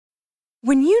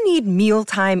When you need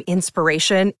mealtime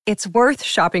inspiration, it's worth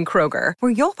shopping Kroger,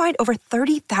 where you'll find over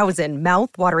 30,000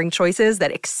 mouth-watering choices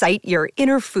that excite your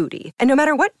inner foodie. And no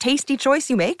matter what tasty choice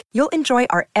you make, you'll enjoy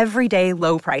our everyday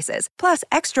low prices, plus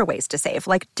extra ways to save,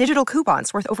 like digital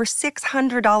coupons worth over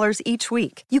 $600 each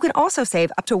week. You can also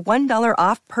save up to $1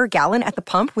 off per gallon at the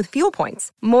pump with fuel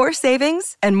points. More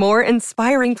savings and more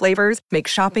inspiring flavors make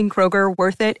shopping Kroger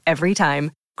worth it every time.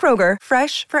 Kroger,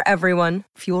 fresh for everyone.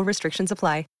 Fuel restrictions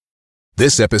apply.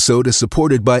 This episode is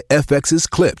supported by FX's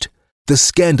Clipped, the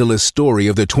scandalous story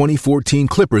of the 2014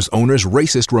 Clippers owner's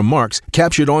racist remarks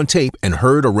captured on tape and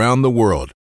heard around the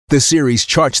world. The series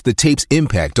charts the tape's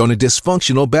impact on a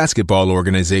dysfunctional basketball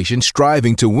organization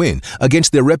striving to win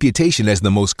against their reputation as the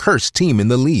most cursed team in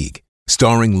the league.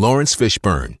 Starring Lawrence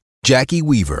Fishburne, Jackie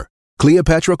Weaver,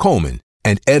 Cleopatra Coleman,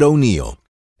 and Ed O'Neill.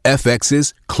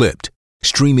 FX's Clipped,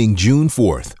 streaming June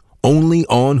 4th, only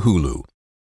on Hulu.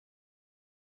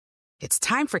 It's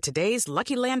time for today's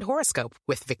Lucky Land horoscope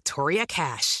with Victoria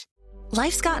Cash.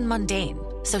 Life's gotten mundane,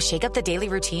 so shake up the daily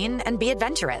routine and be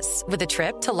adventurous with a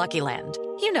trip to Lucky Land.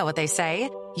 You know what they say,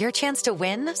 your chance to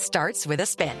win starts with a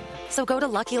spin. So go to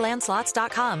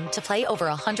LuckyLandSlots.com to play over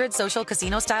 100 social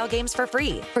casino-style games for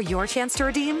free for your chance to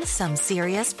redeem some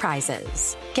serious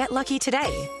prizes. Get lucky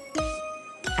today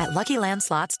at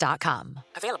LuckyLandSlots.com.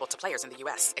 Available to players in the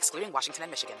U.S., excluding Washington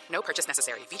and Michigan. No purchase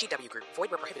necessary. VGW Group. Void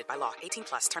where prohibited by law. 18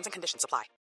 plus. Terms and conditions apply.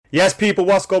 Yes, people,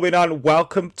 what's going on?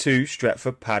 Welcome to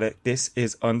Stretford Paddock. This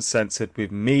is Uncensored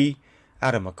with me,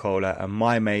 Adam McCullough, and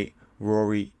my mate,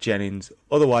 Rory Jennings,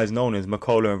 otherwise known as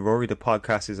McCullough and Rory. The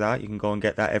podcast is out. You can go and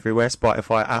get that everywhere.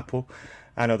 Spotify, Apple,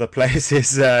 and other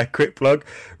places. Quick plug.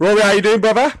 Rory, how you doing,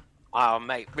 brother? Oh,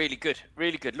 mate, really good,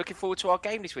 really good. Looking forward to our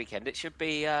game this weekend. It should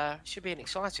be an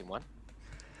exciting one.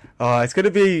 It's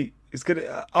gonna be.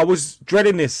 I was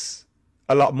dreading this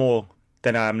a lot more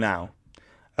than I am now,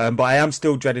 but I am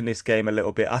still dreading this game a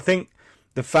little bit. I think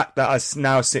the fact that I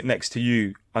now sit next to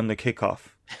you on the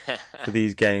kickoff for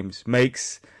these games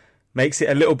makes it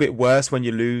a little bit worse when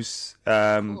you lose,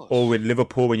 or with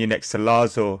Liverpool when you're next to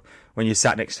Lars, or when you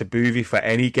sat next to Boovy for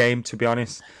any game, to be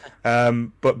honest.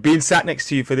 But being sat next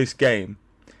to you for this game,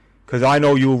 because I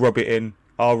know you'll rub it in,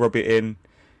 I'll rub it in,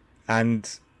 and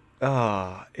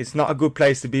it's not a good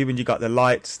place to be when you got the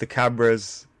lights, the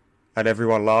cameras, and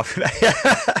everyone laughing at you.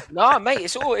 No, mate,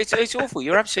 it's awful.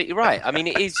 You're absolutely right. I mean,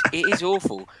 it is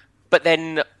awful. But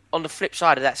then on the flip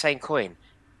side of that same coin,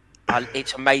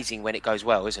 it's amazing when it goes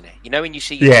well, isn't it? You know, when you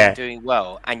see you doing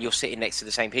well and you're sitting next to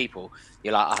the same people,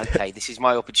 you're like, okay, this is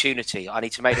my opportunity. I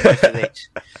need to make the most of this.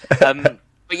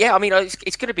 But yeah, I mean,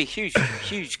 it's going to be a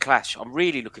huge clash. I'm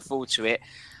really looking forward to it.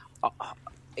 I'm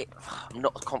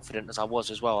not as confident as I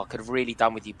was as well. I could have really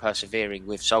done with you persevering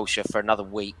with Solskjaer for another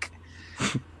week.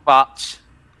 But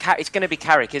it's going to be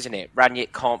Carrick, isn't it?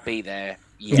 Ranić can't be there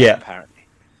yet, apparently.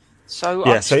 So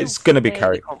so it's going to be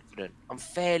Carrick. I'm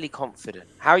fairly confident.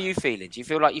 How are you feeling? Do you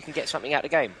feel like you can get something out of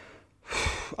the game?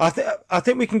 I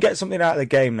think we can get something out of the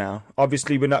game now.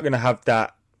 Obviously, we're not going to have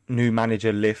that new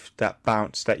manager lift, that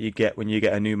bounce that you get when you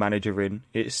get a new manager in.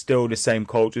 It's still the same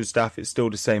culture staff. It's still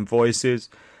the same voices.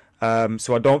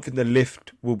 So I don't think the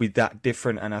lift will be that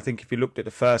different. And I think if you looked at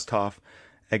the first half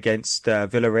against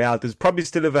Villarreal, there's probably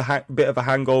still a bit of a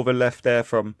hangover left there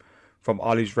from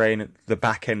Ollie's reign at the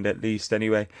back end, at least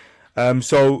anyway.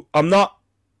 So I'm not,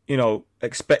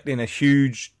 expecting a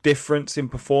huge difference in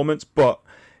performance, but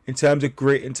in terms of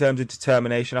grit, in terms of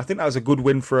determination, I think that was a good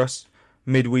win for us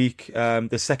midweek.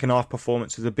 The second half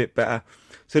performance was a bit better.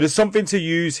 So there's something to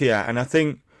use here, and I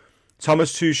think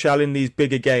Thomas Tuchel in these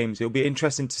bigger games, it'll be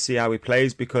interesting to see how he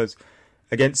plays, because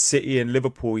against City and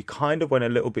Liverpool, he kind of went a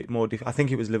little bit more... I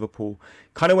think it was Liverpool.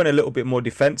 Kind of went a little bit more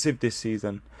defensive this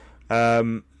season.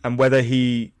 And whether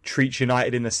he treats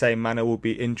United in the same manner will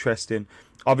be interesting.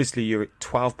 Obviously, you're at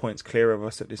 12 points clear of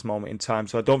us at this moment in time,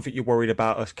 so I don't think you're worried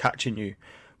about us catching you.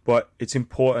 But it's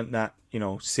important that,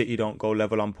 City don't go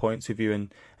level on points with you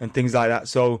and things like that.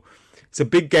 So it's a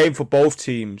big game for both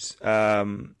teams.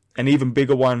 An even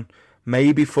bigger one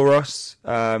maybe for us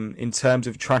in terms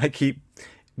of trying to keep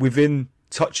within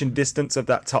touching distance of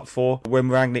that top four. When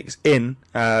Rangnick's in,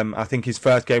 I think his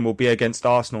first game will be against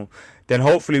Arsenal. Then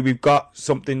hopefully we've got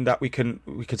something that we can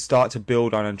start to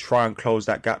build on and try and close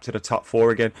that gap to the top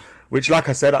four again. Which, like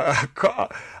I said,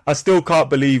 I still can't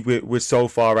believe we're so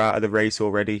far out of the race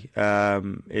already.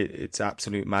 It's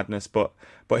absolute madness. But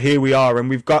here we are, and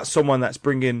we've got someone that's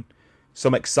bringing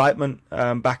some excitement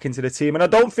back into the team. And I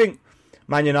don't think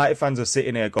Man United fans are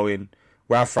sitting here going,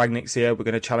 Ralph Rangnick's here, we're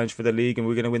going to challenge for the league and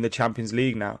we're going to win the Champions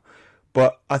League now.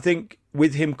 But I think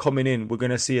with him coming in, we're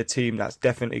going to see a team that's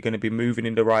definitely going to be moving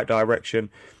in the right direction.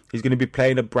 He's going to be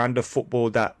playing a brand of football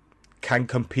that can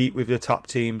compete with the top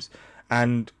teams,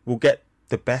 and will get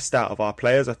the best out of our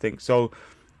players, I think. So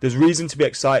there's reason to be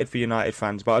excited for United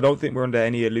fans, but I don't think we're under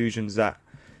any illusions that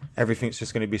everything's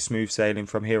just going to be smooth sailing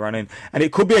from here on in. And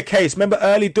it could be a case, remember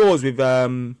early doors with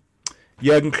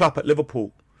Jurgen Klopp at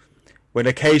Liverpool, when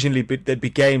occasionally there'd be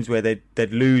games where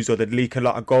they'd lose or they'd leak a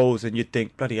lot of goals, and you'd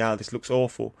think, bloody hell, this looks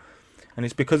awful. And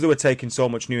it's because they were taking so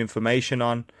much new information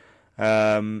on,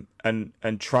 and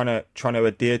trying to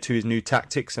adhere to his new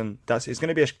tactics, and it's going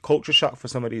to be a culture shock for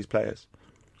some of these players.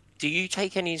 Do you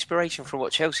take any inspiration from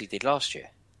what Chelsea did last year?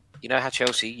 You know how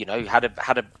Chelsea, had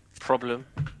a problem,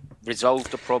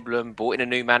 resolved the problem, brought in a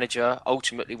new manager,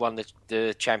 ultimately won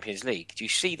the Champions League. Do you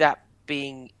see that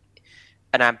being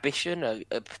an ambition,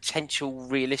 a potential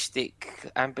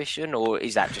realistic ambition, or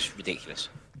is that just ridiculous?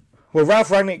 Well, Ralf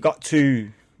Rangnick got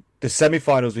to the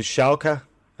semi-finals with Schalke.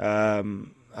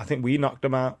 I think we knocked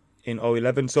them out in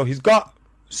 2011. So he's got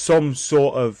some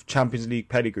sort of Champions League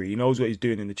pedigree. He knows what he's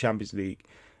doing in the Champions League.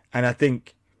 And I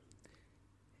think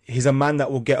he's a man that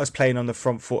will get us playing on the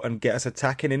front foot and get us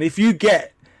attacking. And if you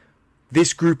get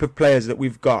this group of players that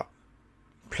we've got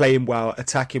playing well,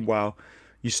 attacking well,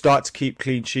 you start to keep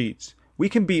clean sheets, we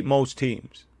can beat most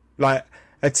teams. Like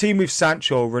a team with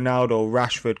Sancho, Ronaldo,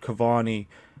 Rashford, Cavani,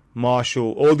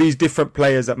 Martial, all these different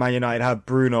players that Man United have,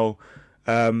 Bruno.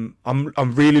 I'm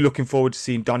really looking forward to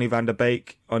seeing Donny van der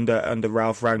Beek under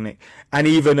Ralf Rangnick, and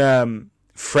even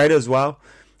Fred as well.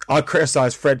 I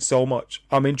criticise Fred so much.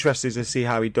 I'm interested to see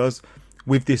how he does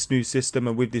with this new system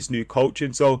and with this new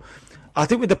coaching. So I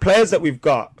think with the players that we've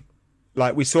got,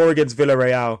 like we saw against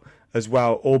Villarreal as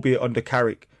well, albeit under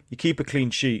Carrick, you keep a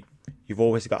clean sheet, you've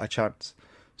always got a chance.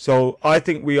 So I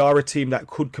think we are a team that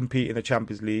could compete in the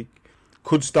Champions League,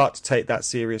 could start to take that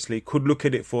seriously, could look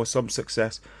at it for some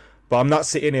success. But I'm not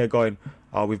sitting here going,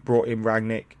 oh, we've brought in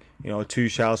Rangnick,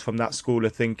 Tuchel's from that school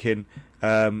of thinking,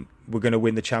 we're going to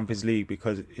win the Champions League,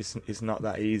 because it's not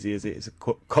that easy, is it? It's a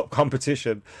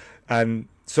competition. And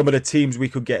some of the teams we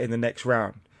could get in the next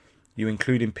round, you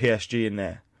including PSG in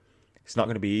there, it's not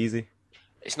going to be easy.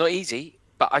 It's not easy,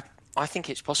 but I think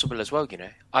it's possible as well,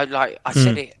 I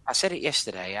said it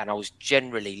yesterday, and I was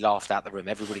generally laughed out the room.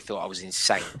 Everybody thought I was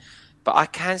insane. But I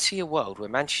can see a world where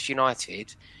Manchester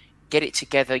United get it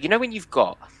together. When you've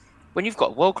got a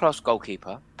world-class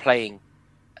goalkeeper playing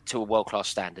to a world-class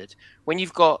standard, when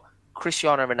you've got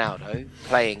Cristiano Ronaldo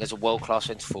playing as a world-class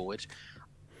centre-forward,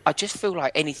 I just feel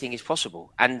like anything is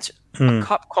possible. And a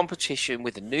cup competition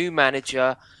with a new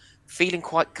manager, feeling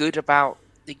quite good about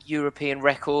the European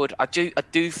record, I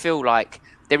do feel like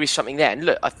there is something there. And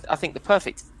look, I think the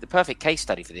perfect case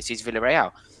study for this is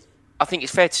Villarreal. I think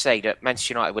it's fair to say that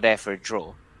Manchester United were there for a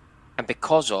draw, and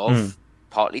because of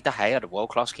partly De Gea, the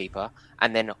world-class keeper,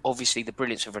 and then obviously the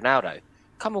brilliance of Ronaldo,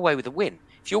 come away with a win.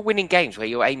 If you're winning games where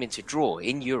you're aiming to draw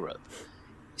in Europe,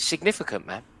 it's significant,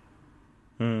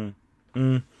 man.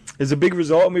 It's a big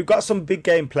result, and we've got some big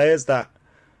game players that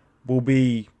will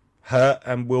be hurt,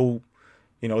 and will,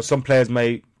 some players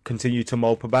may continue to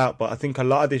mope about, but I think a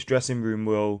lot of this dressing room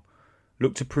will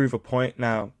look to prove a point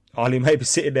now. Ollie may be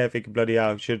sitting there thinking, bloody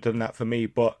hell, should have done that for me,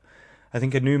 but I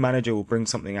think a new manager will bring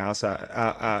something else out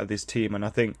of this team, and I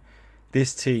think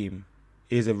this team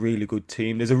is a really good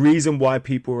team. There's a reason why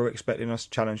people are expecting us to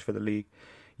challenge for the league.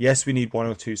 Yes, we need one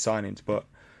or two signings, but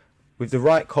with the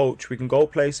right coach, we can go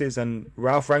places, and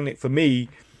Ralf Rangnick, for me,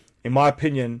 in my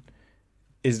opinion,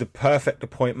 is the perfect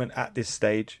appointment at this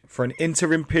stage for an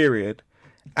interim period,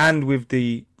 and with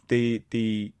the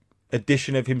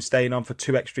addition of him staying on for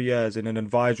 2 extra years in an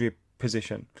advisory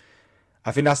position.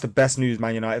 I think that's the best news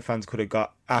Man United fans could have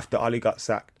got after Ollie got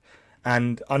sacked.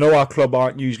 And I know our club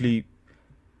aren't usually...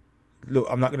 Look,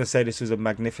 I'm not going to say this was a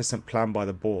magnificent plan by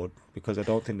the board, because I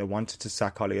don't think they wanted to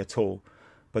sack Ollie at all.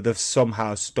 But they've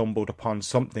somehow stumbled upon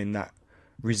something that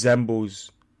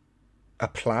resembles a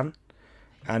plan.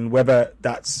 And whether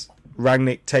that's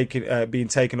Rangnick being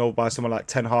taken over by someone like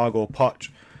Ten Hag or Poch,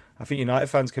 I think United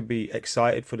fans can be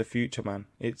excited for the future, man.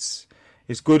 It's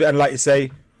good, and like you say,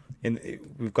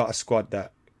 we've got a squad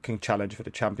that can challenge for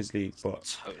the Champions League,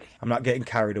 but totally. I'm not getting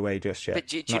carried away just yet. But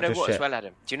do you know what as well,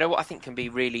 Adam? Do you know what I think can be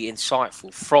really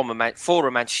insightful for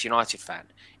a Manchester United fan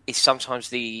is sometimes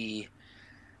the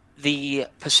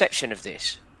perception of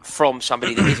this from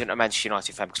somebody that isn't a Manchester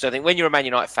United fan. Because I think when you're a Man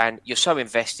United fan, you're so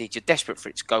invested, you're desperate for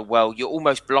it to go well, you're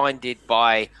almost blinded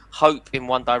by hope in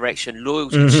one direction,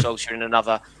 loyalty to Solskjaer in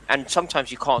another, and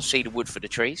sometimes you can't see the wood for the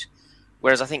trees.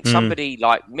 Whereas I think somebody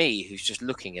like me who's just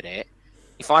looking at it,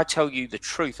 if I tell you the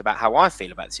truth about how I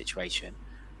feel about the situation,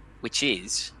 which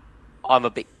is I'm a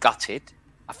bit gutted,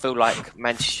 I feel like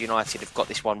Manchester United have got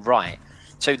this one right.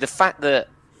 So the fact that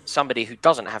somebody who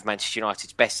doesn't have Manchester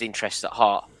United's best interests at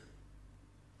heart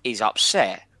is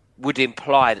upset would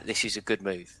imply that this is a good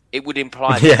move. It would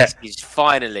imply that this is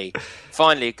finally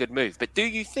a good move. But do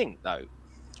you think, though,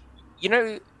 you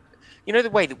know the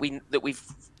way that we've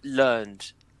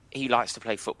learned he likes to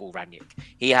play football, Rangnick.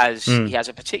 He has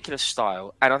a particular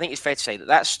style, and I think it's fair to say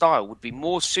that style would be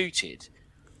more suited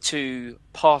to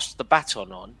pass the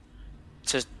baton on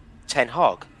to Ten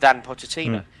Hag than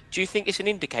Pochettino. Do you think it's an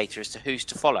indicator as to who's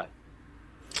to follow?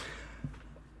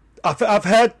 I've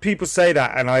heard people say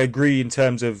that, and I agree in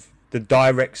terms of the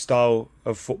direct style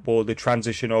of football, the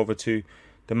transition over to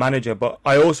the manager. But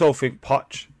I also think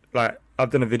Poch, like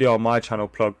I've done a video on my channel,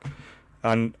 plug,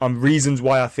 and on reasons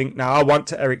why I think now I want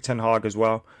to Erik Ten Hag as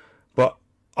well, but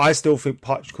I still think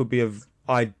Poch could be an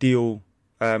ideal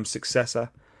successor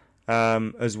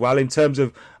as well in terms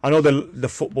of, I know the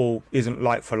football isn't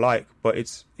like for like, but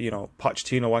it's,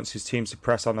 Pochettino wants his teams to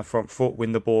press on the front foot,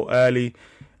 win the ball early,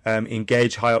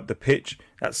 engage high up the pitch.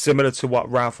 That's similar to what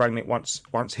Ralf Rangnick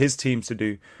wants his teams to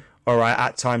do. All right,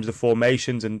 at times the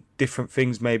formations and different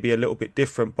things may be a little bit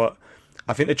different, but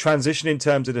I think the transition in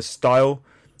terms of the style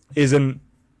isn't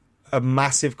a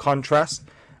massive contrast,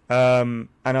 and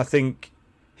I think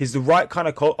he's the right kind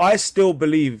of coach. I still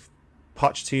believe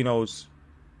Pochettino's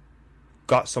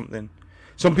got something.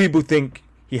 Some people think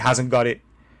he hasn't got it,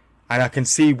 and I can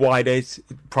see why they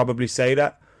probably say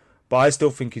that, but I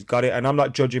still think he's got it, and I'm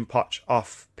not judging Poch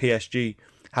off PSG.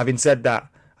 Having said that,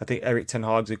 I think Erik Ten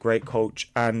Hag's a great coach,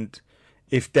 and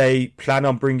if they plan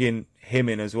on bringing him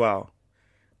in as well,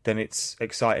 then it's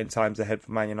exciting times ahead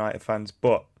for Man United fans.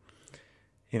 But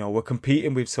we're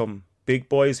competing with some big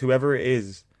boys, whoever it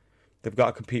is. They've got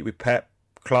to compete with Pep,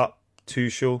 Klopp,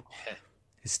 Tuchel.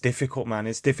 It's difficult, man.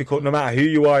 It's difficult. No matter who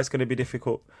you are, it's going to be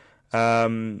difficult.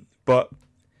 But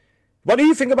what do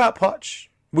you think about Poch?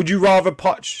 Would you rather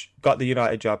Poch got the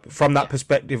United job from that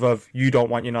perspective of you don't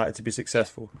want United to be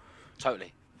successful?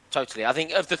 Totally. I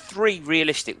think of the three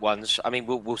realistic ones, I mean,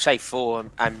 we'll say four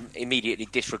and immediately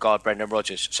disregard Brendan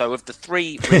Rodgers. So of the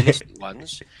three realistic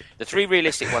ones,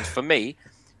 for me,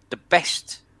 the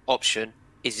best option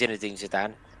is Zinedine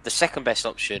Zidane. The second best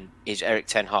option is Erik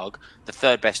Ten Hag. The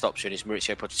third best option is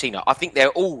Mauricio Pochettino. I think they're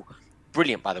all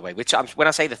brilliant, by the way. When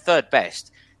I say the third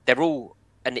best, they're all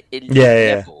an elite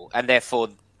level, and therefore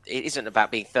it isn't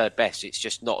about being third best. It's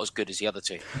just not as good as the other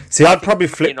two. See, I'd probably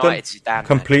flip them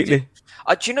completely.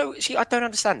 Do you know? See, I don't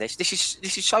understand this. This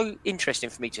is so interesting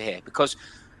for me to hear because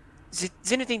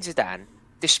Zinedine Zidane,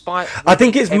 despite I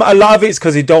think it's a lot of it's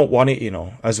because he don't want it,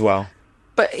 as well.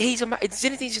 But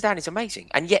Zinedine Zidane is amazing,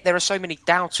 and yet there are so many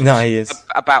doubters he is.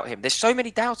 About him. There's so many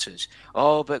doubters.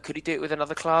 Oh, but could he do it with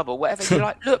another club or whatever? You're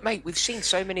like, look, mate, we've seen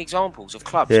so many examples of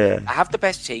clubs that have the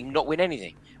best team, not win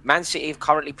anything. Man City have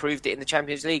currently proved it in the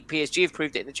Champions League. PSG have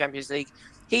proved it in the Champions League.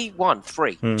 He won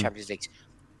 3 Champions Leagues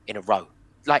in a row.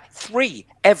 Like 3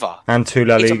 ever. And 2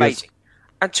 La Ligas. It's amazing.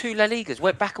 And 2 La Ligas.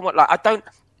 Went back and what? Like I don't.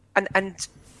 And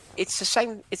it's the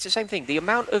same. It's the same thing. The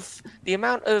amount of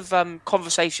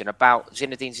conversation about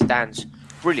Zinedine Zidane's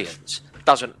brilliance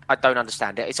I don't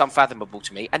understand it. It's unfathomable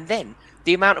to me. And then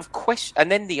the amount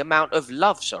of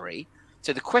love. Sorry.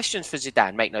 So the questions for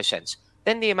Zidane make no sense.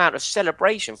 Then the amount of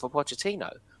celebration for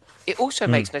Pochettino, it also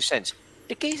makes no sense.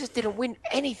 The geezers didn't win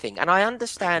anything, and I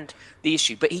understand the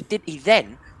issue, but he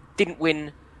then didn't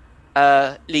win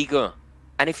Ligue 1.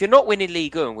 And if you're not winning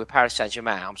Ligue 1 with Paris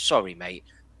Saint-Germain, I'm sorry, mate.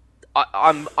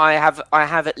 I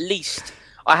have at least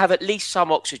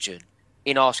some oxygen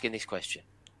in asking this question.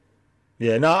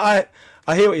 Yeah, no, I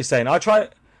hear what you're saying. I try,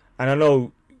 and I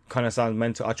know kind of sounds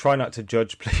mental. I try not to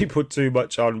judge people too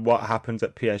much on what happens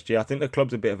at PSG. I think the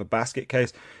club's a bit of a basket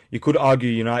case. You could argue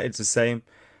United's the same,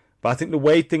 but I think the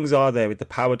way things are there with the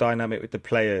power dynamic with the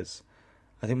players,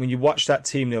 I think when you watched that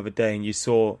team the other day and you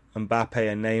saw Mbappe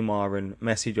and Neymar and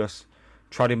Messi just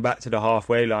trotting back to the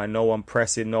halfway line, no one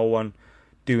pressing, no one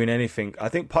doing anything. I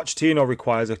think Pochettino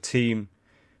requires a team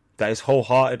that is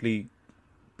wholeheartedly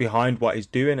behind what he's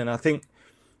doing, and I think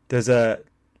there's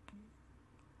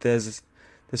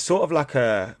sort of like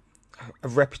a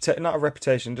reputation, not a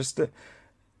reputation, just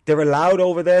they're allowed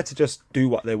over there to just do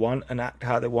what they want and act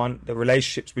how they want. The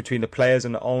relationships between the players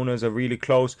and the owners are really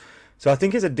close. So I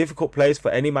think it's a difficult place for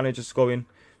any manager to go in.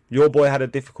 Your boy had a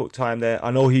difficult time there.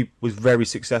 I know he was very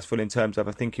successful in terms of,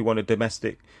 I think he won a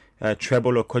domestic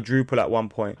treble or quadruple at one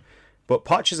point. But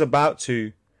Poch is about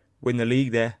to win the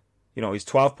league there. He's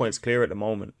 12 points clear at the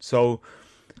moment. So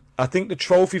I think the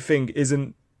trophy thing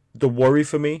isn't the worry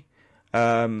for me.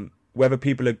 Whether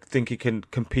people think he can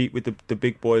compete with the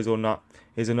big boys or not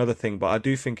is another thing. But I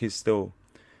do think he's still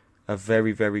a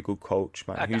very, very good coach,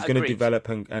 man. Who's going to develop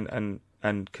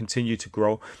and continue to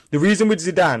grow. The reason with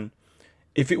Zidane,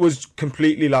 if it was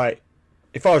completely like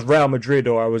if I was Real Madrid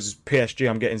or I was PSG,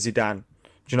 I'm getting Zidane.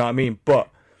 Do you know what I mean? But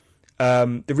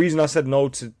the reason I said no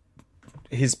to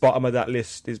his bottom of that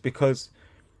list is because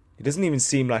it doesn't even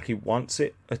seem like he wants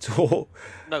it at all.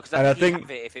 No, because I think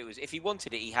if he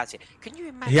wanted it, he has it. Can you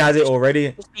imagine? He has it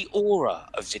already. The aura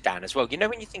of Zidane as well. You know,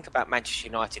 when you think about Manchester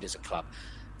United as a club,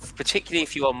 particularly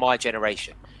if you are my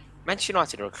generation, Manchester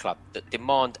United are a club that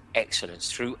demand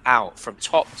excellence throughout, from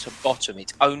top to bottom.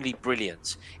 It's only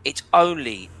brilliance. It's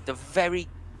only the very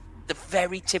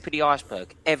tip of the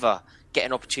iceberg ever get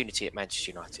an opportunity at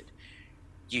Manchester United.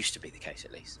 Used to be the case,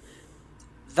 at least.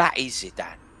 That is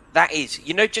Zidane. That is,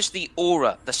 just the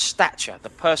aura, the stature, the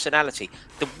personality.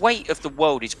 The weight of the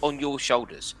world is on your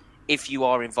shoulders if you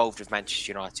are involved with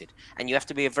Manchester United. And you have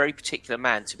to be a very particular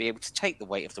man to be able to take the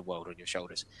weight of the world on your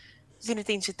shoulders.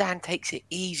 Zinedine Zidane takes it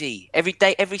easy. Every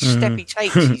day, every step he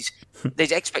takes,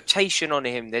 there's expectation on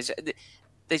him. There's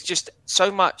just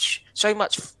so much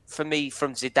for me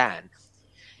from Zidane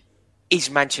is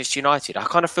Manchester United. I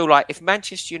kind of feel like if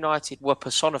Manchester United were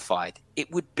personified, it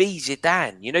would be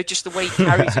Zidane. Just the way he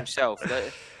carries himself.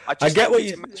 I get what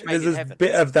there's a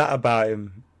bit of that about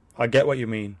him. I get what you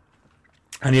mean,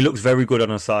 and he looks very good on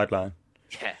the sideline.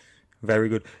 Yeah, very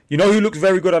good. You know who looks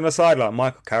very good on the sideline?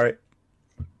 Michael Carrick.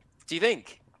 Do you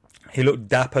think? He looked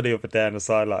dapper the other day on the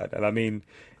sideline, and I mean,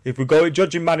 if we go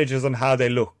judging managers on how they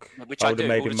look, which I would have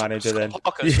made him manager then.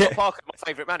 Scott Parker, my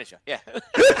favourite manager. Yeah.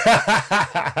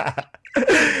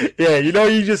 Yeah,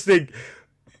 you just think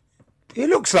he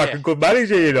looks like a good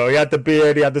manager. He had the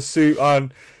beard, he had the suit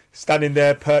on, standing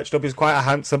there perched up. He's quite a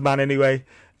handsome man anyway.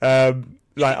 I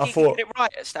thought it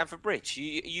right at Stamford Bridge. Are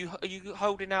you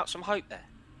holding out some hope there?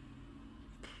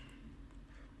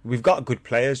 We've got good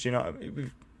players.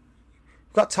 We've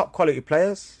got top quality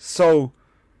players. So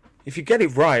if you get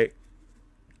it right,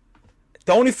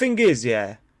 the only thing is,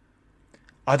 I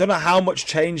don't know how much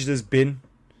change there's been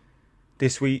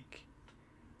this week.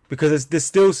 Because there's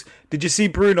still... Did you see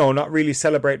Bruno not really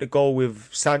celebrate the goal with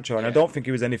Sancho? And I don't think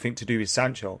it was anything to do with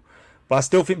Sancho. But I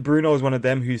still think Bruno is one of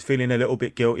them who's feeling a little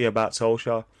bit guilty about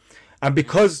Solskjaer. And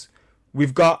because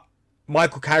we've got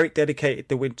Michael Carrick dedicated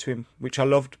the win to him, which I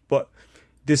loved, but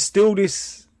there's still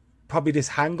probably this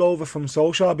hangover from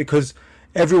Solskjaer because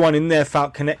everyone in there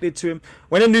felt connected to him.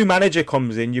 When a new manager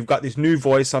comes in, you've got this new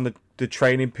voice on the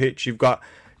training pitch.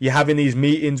 You're having these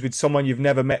meetings with someone you've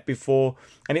never met before.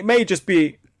 And it may just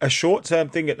be a short-term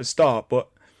thing at the start, but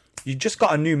you just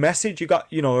got a new message. You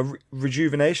got, a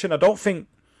rejuvenation. I don't think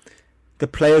the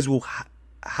players will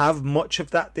have much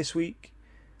of that this week.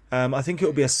 I think it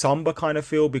will be a somber kind of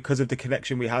feel because of the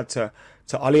connection we had to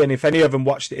Ollie. And if any of them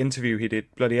watched the interview he did,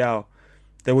 bloody hell,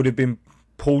 they would have been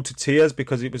pulled to tears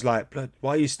because it was like,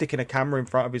 why are you sticking a camera in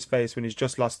front of his face when he's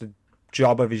just lost the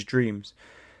job of his dreams?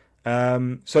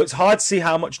 So it's hard to see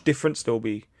how much difference there'll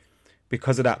be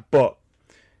because of that. But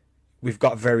we've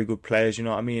got very good players, you know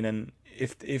what I mean? And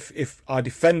if our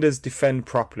defenders defend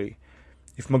properly,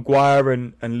 if Maguire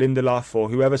and Lindelof or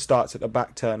whoever starts at the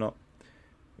back turn up,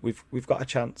 we've got a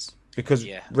chance. Because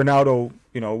Ronaldo,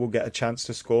 will get a chance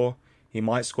to score. He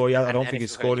might score. Yeah, I don't think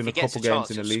he's scored in a couple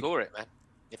games in the league. Score it, man.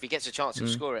 If he gets a chance to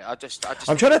score it,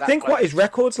 I'm trying to think what his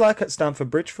record's like at Stamford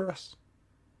Bridge for us.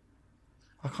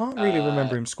 I can't really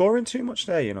remember him scoring too much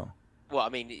there, Well, I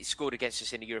mean, he scored against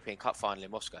us in the European Cup final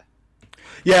in Moscow.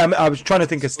 Yeah, I was trying to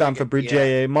think of Stamford Bridge.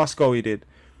 Yeah, Moscow he did.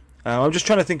 I'm just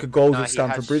trying to think of goals at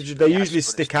Stamford Bridge. They usually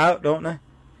stick out, don't they?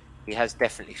 He has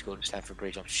definitely scored at Stamford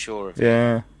Bridge, I'm sure of it.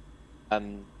 Yeah.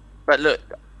 But look,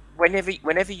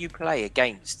 whenever you play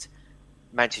against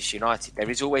Manchester United, there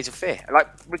is always a fear. Like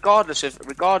regardless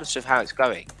of how it's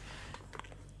going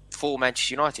for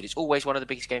Manchester United, it's always one of the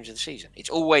biggest games of the season. It's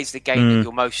always the game that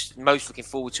you're most looking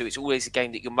forward to. It's always the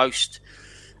game that you're most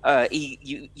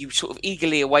you sort of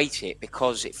eagerly await it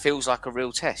because it feels like a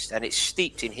real test and it's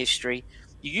steeped in history.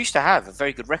 You used to have a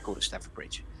very good record at Stamford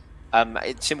Bridge.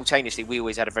 Simultaneously, we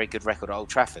always had a very good record at Old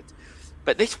Trafford.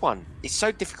 But this one is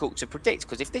so difficult to predict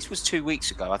because if this was 2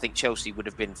 weeks ago, I think Chelsea would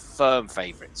have been firm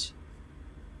favourites.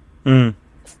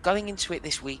 Going into it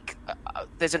this week,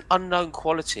 there's an unknown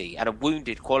quality and a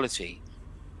wounded quality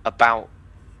about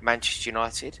Manchester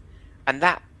United, and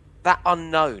that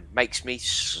unknown makes me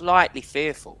slightly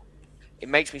fearful. It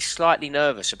makes me slightly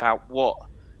nervous about what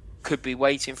could be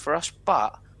waiting for us.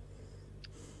 But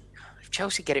if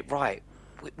Chelsea get it right,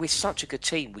 we're such a good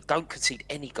team. We don't concede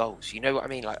any goals. You know what I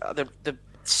mean? Like the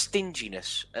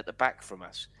stinginess at the back from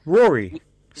us. Rory,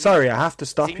 sorry, I have to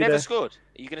stop you there. He never scored.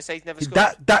 Are you going to say he's never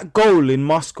scored? That goal in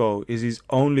Moscow is his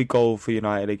only goal for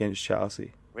United against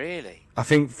Chelsea. Really? I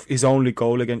think his only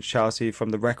goal against Chelsea from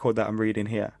the record that I'm reading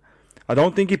here. I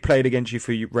don't think he played against you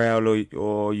for Real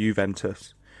or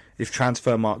Juventus. if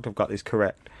Transfermarkt have got this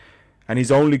correct. And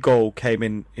his only goal came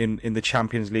in the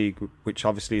Champions League, which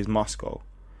obviously is Moscow.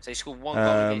 So he scored one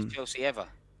goal against Chelsea ever.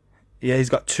 Yeah, he's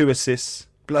got 2 assists.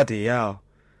 Bloody hell.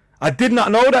 I did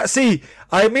not know that. See,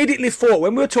 I immediately thought,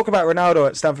 when we were talking about Ronaldo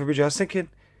at Stamford Bridge, I was thinking,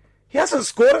 he hasn't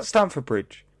scored at Stamford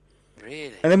Bridge.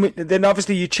 Really? And then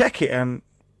obviously you check it and,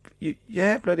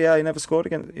 bloody hell, he never scored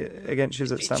against you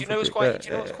at Stamford Do you know what's quite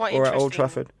interesting? Or at Old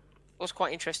Trafford. What's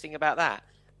quite interesting about that?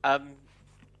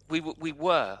 We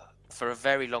were, for a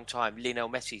very long time, Lionel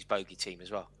Messi's bogey team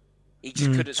as well. He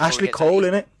just couldn't score. Ashley Cole,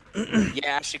 innit?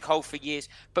 Yeah, Ashley Cole for years.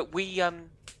 But Lionel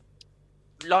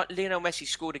Messi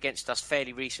scored against us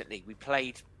fairly recently. We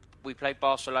played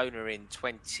Barcelona in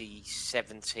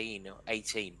 2017 or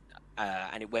 18,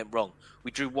 and it went wrong. We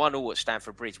drew 1-1 at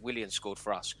Stamford Bridge. Willian scored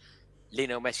for us.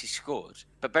 Lionel Messi scored.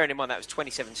 But bearing in mind, that was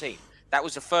 2017. That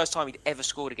was the first time he'd ever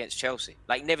scored against Chelsea.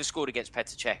 Like, he never scored against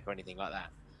Petr Cech or anything like that.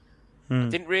 I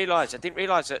didn't realise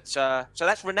that. So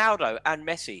that's Ronaldo and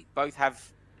Messi. Both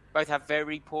have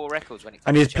very poor records when it comes.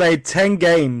 And he's to played 10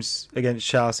 games against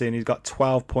Chelsea, and he's got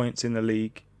 12 points in the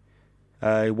league.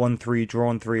 He won 3,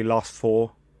 drawn 3, lost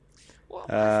 4.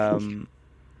 Do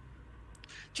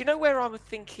you know where I was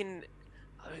thinking?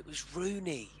 Oh, it was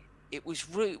Rooney. It was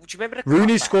Rooney. Do you remember the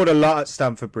Rooney cutback? scored a lot at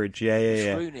Stamford Bridge.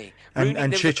 Yeah. Rooney.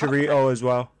 And Chicharito as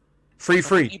well.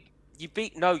 3-3. You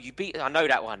beat. I know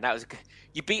that one. That was.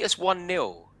 You beat us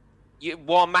 1-0.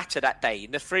 Juan Mata that day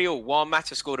in the 3-3. Juan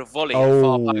Mata scored a volley at the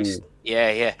far post.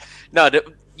 Yeah. No,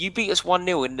 you beat us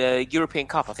 1-0 in the European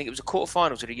Cup. I think it was the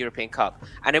quarterfinals of the European Cup,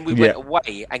 and then we went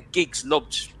away and Giggs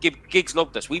lobbed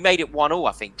us. We made it 1-1.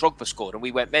 I think Drogba scored, and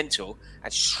we went mental.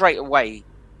 And straight away,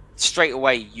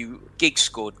 Giggs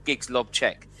scored. Giggs lobbed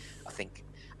check, I think,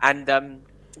 and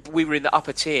we were in the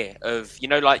upper tier of,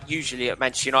 like usually at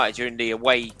Manchester United, you're in the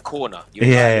away corner.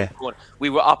 Corner. We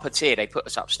were upper tier. They put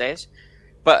us upstairs.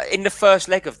 But in the first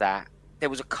leg of that, there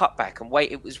was a cutback, and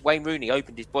it was Wayne Rooney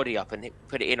opened his body up and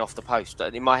put it in off the post.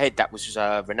 In my head, that was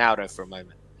Ronaldo for a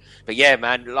moment. But yeah,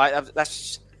 man, like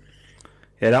that's.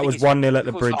 Yeah, that was 1-0 at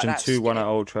the Bridge and 2-1 at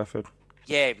Old Trafford.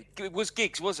 Yeah, it was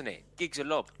Giggs, wasn't it? Giggs a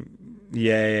lob.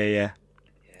 Yeah.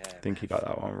 I think he got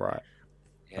that one right.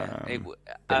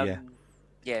 Yeah.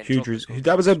 Huge.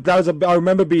 That was a. I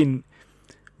remember being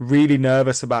really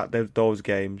nervous about those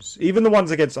games, even the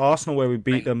ones against Arsenal where we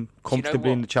beat them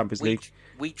comfortably in the Champions League.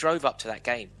 We drove up to that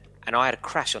game, and I had a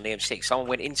crash on the M6. Someone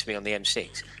went into me on the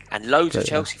M6, and loads of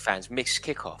Chelsea fans missed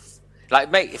kickoff.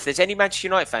 Like, mate, if there's any Manchester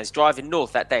United fans driving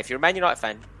north that day, if you're a Man United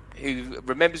fan who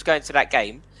remembers going to that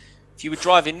game, if you were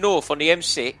driving north on the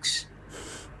M6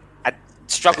 and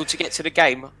struggled to get to the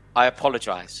game, I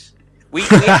apologise. We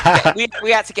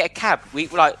had to get a cab.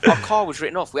 Our car was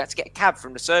written off. We had to get a cab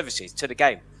from the services to the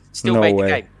game. Still made the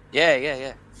game.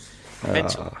 Yeah.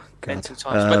 Mental times.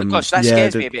 But gosh, that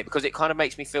scares me a bit because it kind of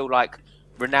makes me feel like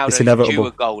Ronaldo due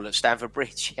a goal at Stamford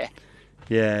Bridge.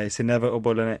 Yeah, it's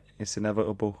inevitable, isn't it? It's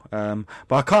inevitable. But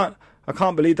I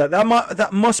can't believe that.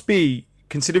 That must be,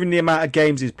 considering the amount of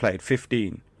games he's played,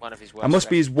 15. One of his worst. That must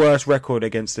be his worst record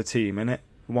against a team, isn't it?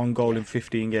 1 goal in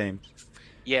 15 games.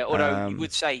 Yeah, although you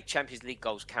would say Champions League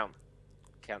goals count.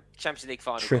 Champions League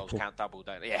final goals count double,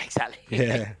 don't they? Yeah, exactly.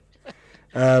 Yeah.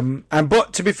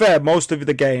 But to be fair, most of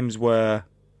the games were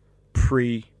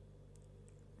pre-Ronnie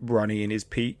in his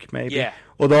peak, maybe. Yeah.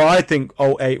 Although I think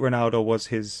 08 Ronaldo was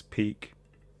his peak.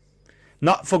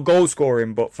 Not for goal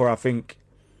scoring, but for, I think,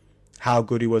 how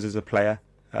good he was as a player.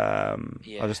 I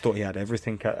just thought he had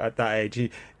everything at that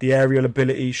age. The aerial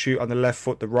ability, shoot on the left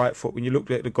foot, the right foot. When you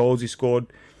looked at the goals he scored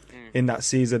in that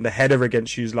season, the header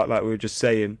against Hughes, like we were just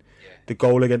saying, the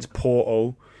goal against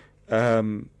Porto,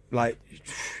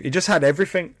 he just had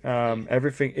everything.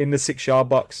 Everything in the 6-yard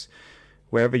box,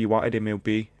 wherever you wanted him, he'll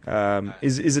be.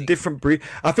 Is a different breed.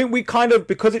 I think we kind of,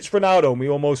 because it's Ronaldo, we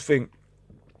almost think,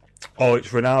 oh, it's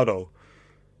Ronaldo.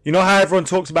 You know how everyone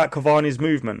talks about Cavani's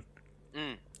movement?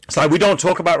 It's like we don't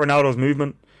talk about Ronaldo's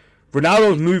movement.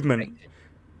 Ronaldo's movement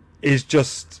is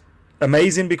just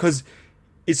amazing because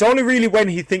it's only really when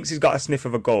he thinks he's got a sniff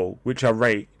of a goal, which I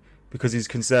rate because he's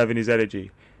conserving his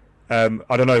energy. I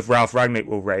don't know if Ralph Rangnick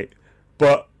will rate,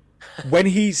 but when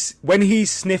he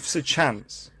sniffs a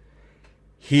chance,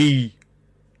 he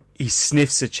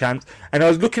sniffs a chance. And I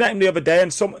was looking at him the other day,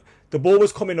 and the ball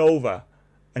was coming over,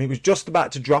 and he was just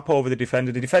about to drop over the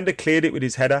defender. The defender cleared it with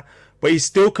his header, but he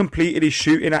still completed his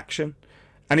shooting action.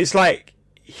 And it's like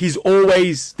he's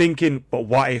always thinking, but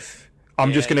what if?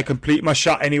 I'm just going to complete my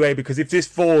shot anyway, because if this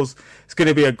falls, it's going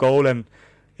to be a goal. And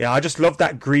I just love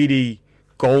that greedy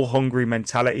goal hungry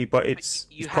mentality, but it's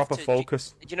proper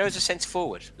focus. You know, as a centre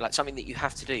forward, like something that you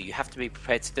have to do, you have to be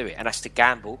prepared to do it, and that's to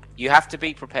gamble. You have to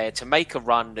be prepared to make a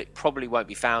run that probably won't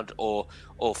be found, or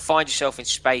find yourself in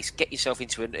space, get yourself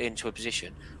into a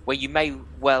position where you may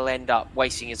well end up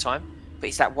wasting your time. But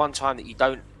it's that one time that you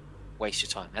don't waste your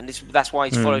time, and that's why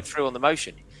he's followed through on the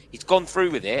motion. He's gone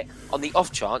through with it on the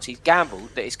off chance. He's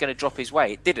gambled that it's going to drop his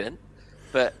way. It didn't,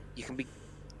 but you can be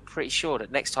pretty sure that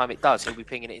next time it does, he'll be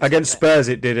pinging it against Spurs.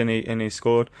 It did, and he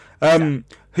scored.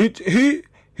 Who do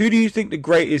you think the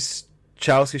greatest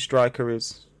Chelsea striker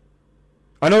is?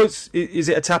 I know is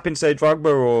it a tap in, say,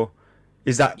 Drogba, or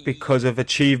is that because of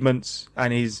achievements?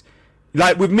 And he's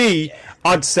like, with me,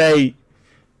 I'd say,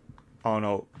 I don't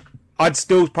know, I'd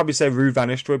still probably say Ruud van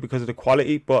Nistelrooy because of the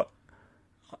quality, but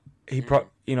he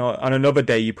on another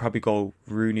day you probably go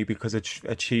Rooney because of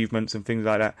achievements and things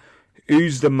like that.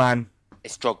 Who's the man?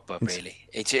 It's Drogba, really.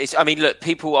 It's. I mean, look,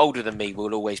 people older than me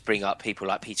will always bring up people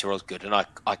like Peter Osgood, and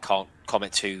I can't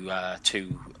comment too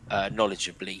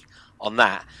knowledgeably on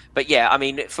that. But yeah, I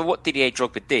mean, for what Didier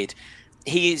Drogba did,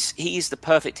 he is the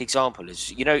perfect example.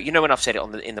 As you know, when I've said it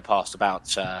in the past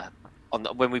about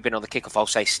when we've been on the kickoff, I'll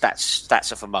say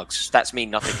stats are for mugs. Stats mean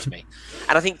nothing to me,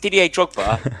 and I think Didier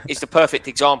Drogba is the perfect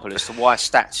example as to why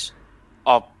stats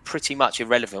are pretty much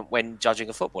irrelevant when judging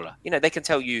a footballer. You know, they can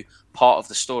tell you part of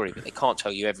the story, but they can't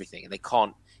tell you everything, and they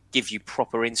can't give you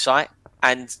proper insight.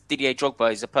 And Didier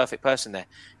Drogba is the perfect person there,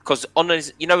 because on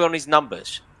his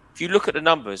numbers, if you look at the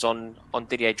numbers on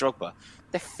Didier Drogba,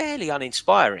 they're fairly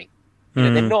uninspiring. You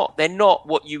know, they're not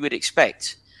what you would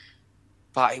expect.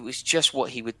 But it was just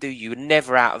what he would do. You were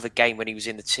never out of the game when he was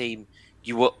in the team.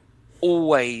 You were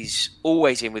always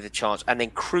in with a chance, and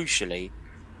then crucially,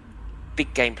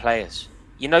 big game players.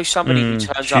 You know, somebody who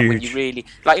turns up when you really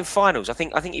like in finals. I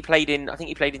think he played in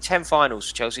 10 finals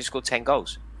for Chelsea. Scored 10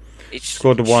 goals.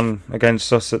 Scored the one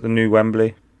against us at the new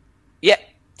Wembley. Yeah,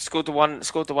 scored the one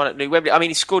at New Wembley. I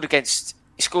mean, he scored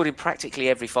in practically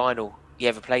every final he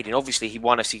ever played in. Obviously, he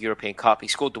won us a European Cup. He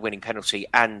scored the winning penalty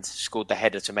and scored the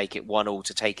header to make it 1-1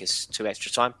 to take us to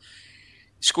extra time.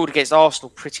 Scored against Arsenal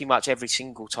pretty much every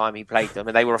single time he played them,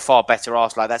 and they were a far better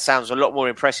Arsenal. Like, that sounds a lot more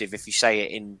impressive if you say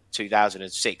it in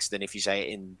 2006 than if you say it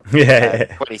in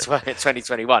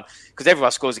 2021, because everyone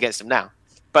scores against them now.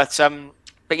 But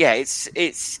yeah,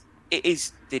 it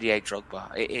is Didier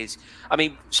Drogba. It is. I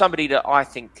mean, somebody that I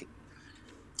think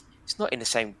it's not in the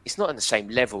same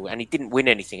level, and he didn't win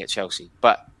anything at Chelsea.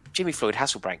 But Jimmy Floyd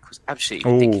Hasselbank was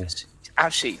absolutely ridiculous.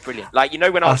 Absolutely brilliant. Like, you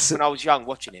know, when I was young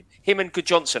watching him and Good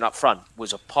Johnson up front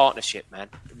was a partnership, man.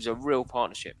 It was a real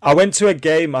partnership. I went to a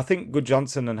game. I think Good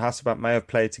Johnson and Hasselbank may have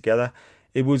played together.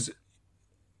 It was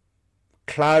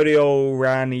Claudio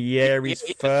Ranieri's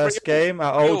first game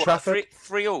at Old Trafford.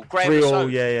 3-3.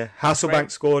 3-3, yeah.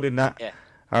 Hasselbank scored in that. Yeah.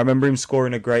 I remember him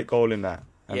scoring a great goal in that.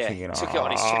 I'm thinking, took it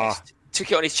on his chest.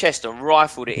 Took it on his chest and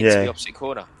rifled it into the opposite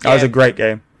corner. That was a great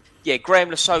game. Yeah, Graham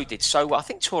Lasso did so well. I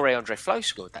think Tore-Andre Flo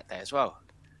scored that day as well.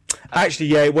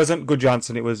 Actually, it wasn't Good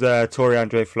Johnson. It was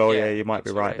Tore-Andre Flo. Yeah, you might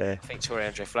be right there. I think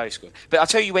Tore-Andre Flo scored. But I'll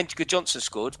tell you when Good Johnson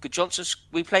scored.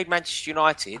 We played Manchester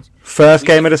United. First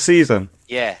game of the season.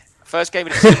 Yeah, first game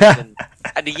of the season.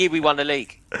 And the year we won the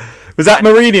league. Was that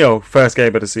Mourinho first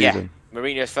game of the season? Yeah,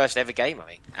 Mourinho's first ever game, I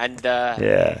think.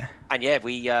 And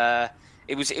we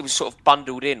it was sort of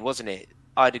bundled in, wasn't it?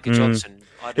 I had a Good Johnson.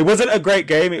 It wasn't a great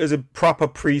game. It was a proper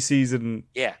pre-season.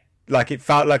 Yeah. Like, it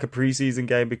felt like a pre-season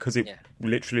game because it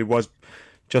literally was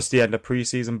just the end of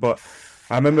pre-season. But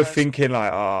I remember thinking,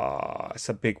 like, it's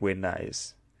a big win, that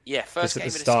is. Yeah, first game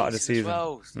at the start of the season. As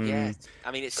well. Yeah.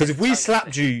 I mean, because if we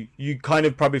slapped you, you kind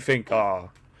of probably think,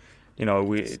 you know,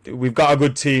 we've got a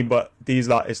good team, but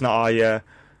it's not our year.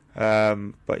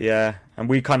 But yeah, and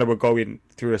we kind of were going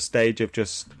through a stage of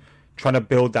just trying to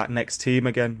build that next team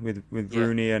again with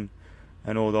Rooney and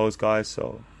all those guys.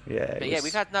 So yeah,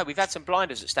 we've had some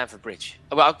blinders at Stamford Bridge.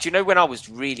 Well, do you know when I was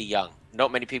really young?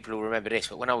 Not many people will remember this,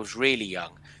 but when I was really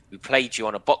young, we played you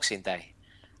on a Boxing Day,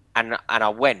 and I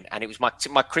went, and it was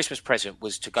my Christmas present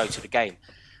was to go to the game,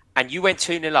 and you went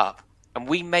 2-0 up, and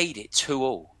we made it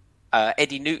 2-2.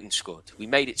 Eddie Newton scored. We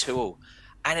made it 2-2,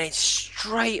 and then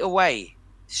straight away,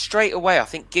 I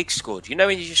think Giggs scored. You know,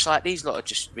 when you're just like, these lot are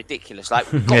just ridiculous. Like,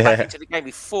 we got back into the game.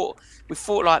 We fought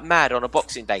like mad on a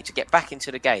Boxing Day to get back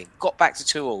into the game. Got back to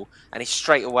 2-2, and it's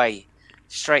straight away,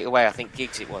 I think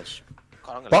Giggs it was.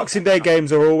 God, Boxing Day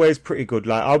games are always pretty good.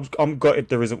 Like, I'm gutted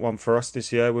there isn't one for us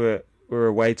this year. We're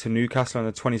away to Newcastle on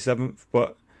the 27th,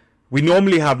 but we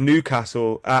normally have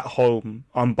Newcastle at home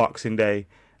on Boxing Day,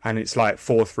 and it's like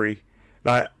 4-3.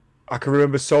 Like, I can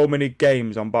remember so many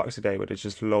games on Boxing Day where there's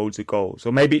just loads of goals.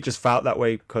 Or maybe it just felt that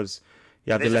way because,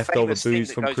 You have the leftover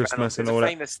booze from Christmas and all that.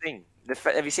 Famous thing.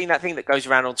 Have you seen that thing that goes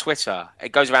around on Twitter?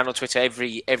 It goes around on Twitter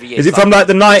every year. Is it from like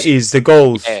the 90s? The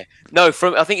goals? Yeah. No,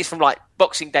 I think it's from like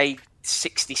Boxing Day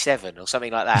 '67 or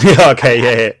something like that. Yeah.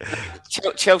 Okay.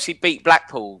 Yeah. Chelsea beat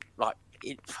Blackpool like.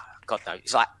 God no,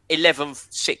 it's like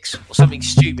 11-6 or something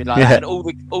stupid like that, and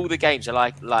all the games are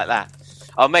like that.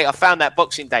 Oh mate, I found that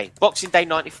Boxing Day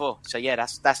 '94. So yeah,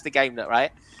 that's the game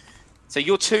right. So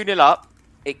you're 2-0 up.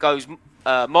 It goes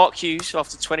Mark Hughes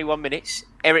after 21 minutes.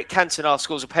 Eric Cantona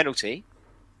scores a penalty.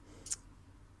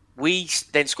 We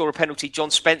then score a penalty. John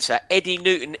Spencer. Eddie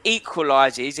Newton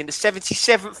equalises in the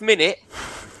 77th minute,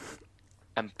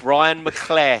 and Brian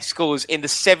McClare scores in the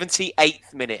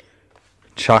 78th minute.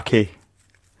 Chucky.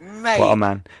 Mate. What a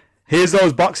man. Here's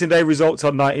those Boxing Day results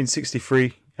on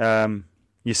 1963.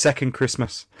 Your second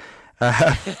Christmas.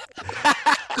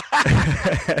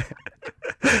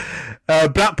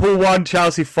 Blackpool 1,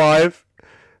 Chelsea 5.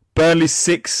 Burnley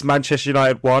 6, Manchester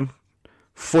United 1.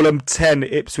 Fulham 10,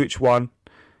 Ipswich 1.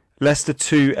 Leicester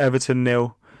 2, Everton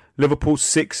 0. Liverpool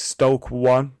 6, Stoke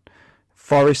 1.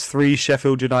 Forest 3,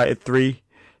 Sheffield United 3.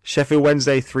 Sheffield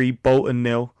Wednesday 3, Bolton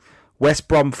 0. West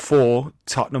Brom 4,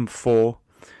 Tottenham 4.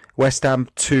 West Ham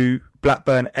 2,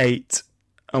 Blackburn 8,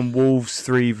 and Wolves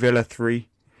 3, Villa 3.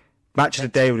 Match of the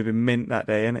day would have been mint that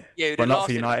day, innit? Yeah, but not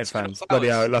for United fans. Bloody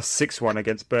hell, it lost 6-1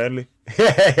 against Burnley.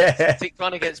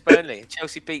 6-1 against Burnley.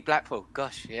 Chelsea beat Blackpool.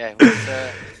 Gosh, yeah,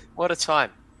 what a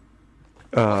time.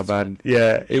 Oh man,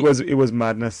 yeah, it was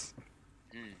madness.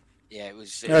 Yeah, it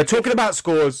was. Talking about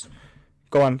scores.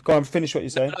 Go on, finish what you're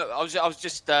saying. No, I was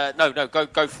just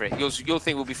go for it. Your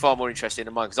thing will be far more interesting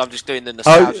than mine because I'm just doing the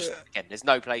nostalgia again. There's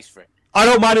no place for it. I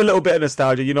don't mind a little bit of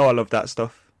nostalgia. You know, I love that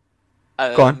stuff.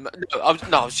 Go on. I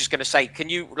was just going to say, can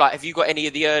you have you got any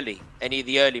of the early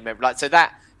memories? So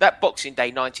that Boxing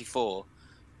Day '94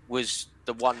 was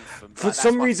the one from. For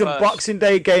some reason, Boxing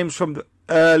Day games from the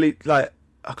early,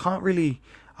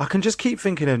 I can just keep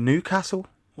thinking of Newcastle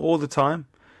all the time.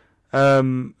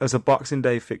 As a Boxing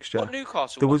Day fixture. What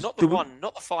Newcastle? Not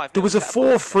the 5. There was a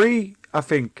 4-3, I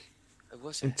think,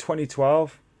 was in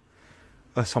 2012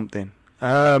 or something.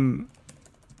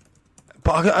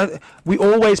 But we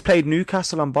always played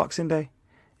Newcastle on Boxing Day.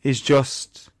 Is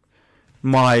just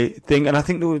my thing, and I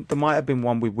think there might have been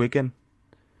one with Wigan.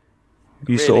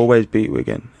 We used to always beat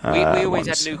Wigan. We always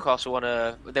had Newcastle on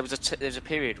a. There was a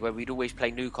period where we'd always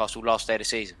play Newcastle last day of the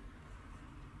season.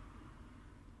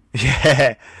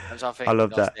 Yeah, I love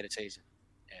that.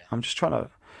 Yeah. I'm just trying to.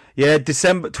 Yeah,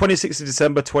 26th of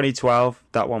December 2012.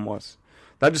 That one was.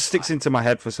 That just sticks into my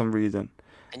head for some reason.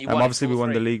 And you won obviously we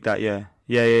won the league that year.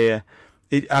 Yeah.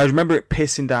 I remember it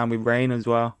pissing down with rain as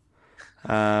well.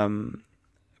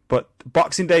 But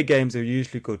Boxing Day games are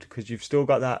usually good because you've still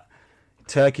got that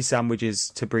turkey sandwiches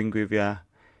to bring with you.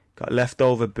 Got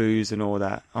leftover booze and all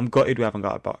that. I'm gutted we haven't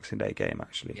got a Boxing Day game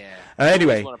actually. Yeah.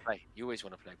 Anyway, you always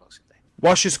want to play Boxing Day.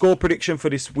 What's your score prediction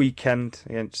for this weekend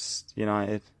against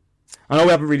United? I know we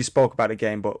haven't really spoke about the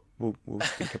game, but we'll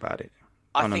think about it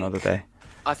another day.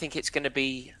 I think it's going to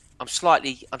be. I'm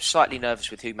slightly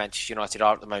nervous with who Manchester United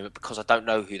are at the moment because I don't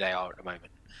know who they are at the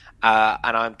moment,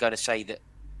 and I'm going to say that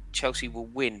Chelsea will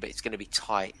win, but it's going to be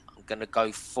tight. I'm going to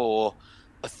go for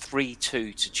a 3-2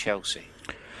 to Chelsea.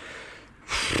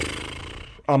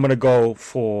 I'm going to go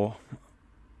for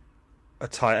a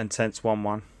tight and tense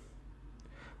 1-1.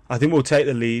 I think we'll take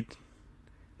the lead,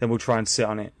 then we'll try and sit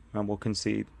on it, and we'll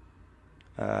concede.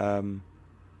 But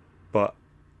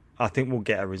I think we'll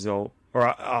get a result, or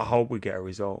I hope we get a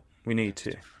result. We need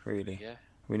to, really. Yeah.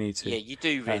 We need to. Yeah, you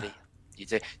do, really. You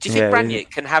do. Do you think Rangnick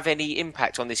can have any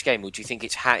impact on this game, or do you think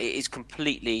it is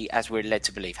completely, as we're led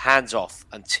to believe, hands off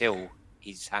until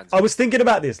he's hands off? I was thinking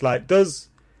about this. Does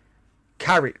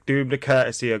Carrick do him the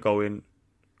courtesy of going?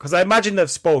 Because I imagine they've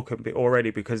spoken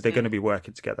already because they're going to be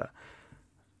working together.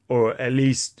 Or at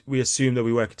least we assume that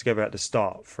we're working together at the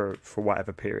start for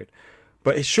whatever period.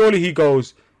 But surely he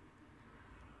goes,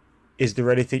 is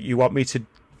there anything you want me to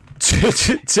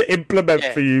implement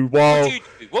for you? While...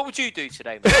 What would you do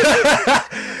today, mate?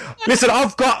 Listen,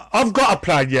 I've got a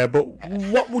plan, yeah, but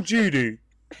what would you do?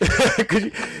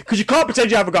 Because you can't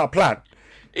pretend you haven't got a plan.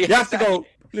 You have to go,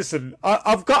 listen,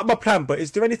 I've got my plan, but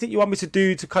is there anything you want me to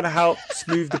do to kind of help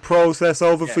smooth the process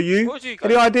over for you?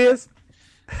 Any ideas?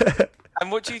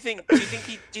 And what do you think? Do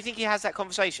you think he has that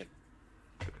conversation?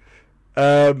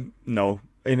 No,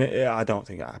 I don't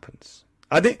think it happens.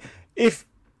 I think if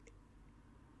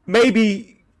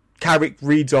maybe Carrick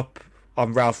reads up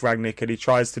on Ralph Rangnick and he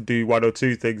tries to do one or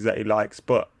two things that he likes,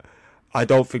 but I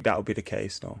don't think that would be the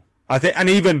case. No, I think, and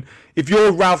even if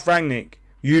you're Ralph Rangnick,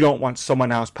 you don't want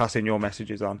someone else passing your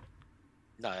messages on.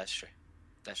 No, that's true.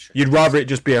 That's true. You'd rather it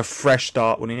just be a fresh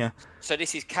start, wouldn't you? So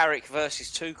this is Carrick versus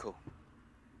Tuchel.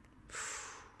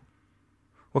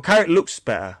 Well, Carrick looks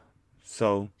better,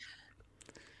 so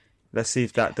let's see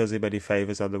if that does him any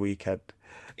favours on the weekend.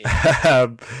 Yeah.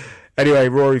 Anyway,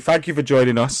 Rory, thank you for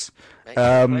joining us.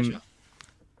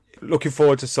 Looking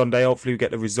forward to Sunday. Hopefully we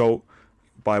get the result.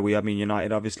 By we, I mean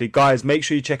United, obviously. Guys, make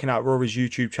sure you're checking out Rory's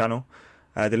YouTube channel.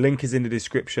 The link is in the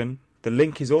description. The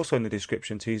link is also in the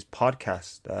description to his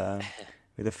podcast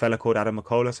with a fella called Adam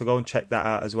McCullough. So go and check that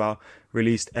out as well.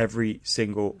 Released every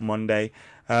single Monday.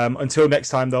 Until next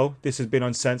time, though, this has been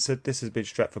Uncensored. This has been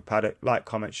Stretford Paddock. Like,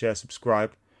 comment, share,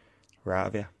 subscribe. We're out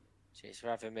of here. Cheers for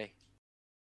having me.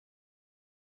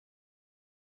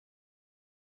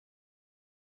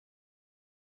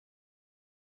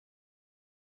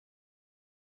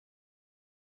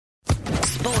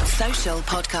 Sports Social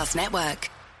Podcast Network.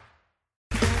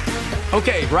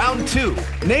 Okay, round 2.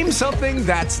 Name something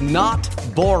that's not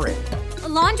boring. A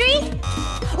laundry?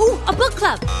 Ooh, a book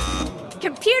club.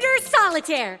 Computer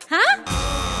solitaire, huh?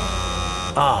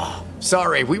 Ah,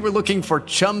 sorry, we were looking for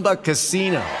Chumba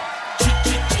Casino.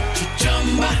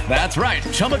 That's right,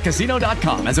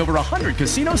 ChumbaCasino.com has over 100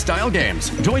 casino-style games.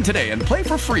 Join today and play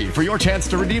for free for your chance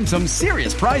to redeem some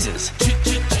serious prizes.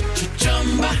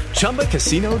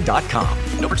 ChumbaCasino.com.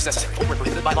 No purchase necessary. Void where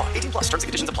prohibited by law. 18+ terms and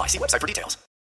conditions apply. See website for details.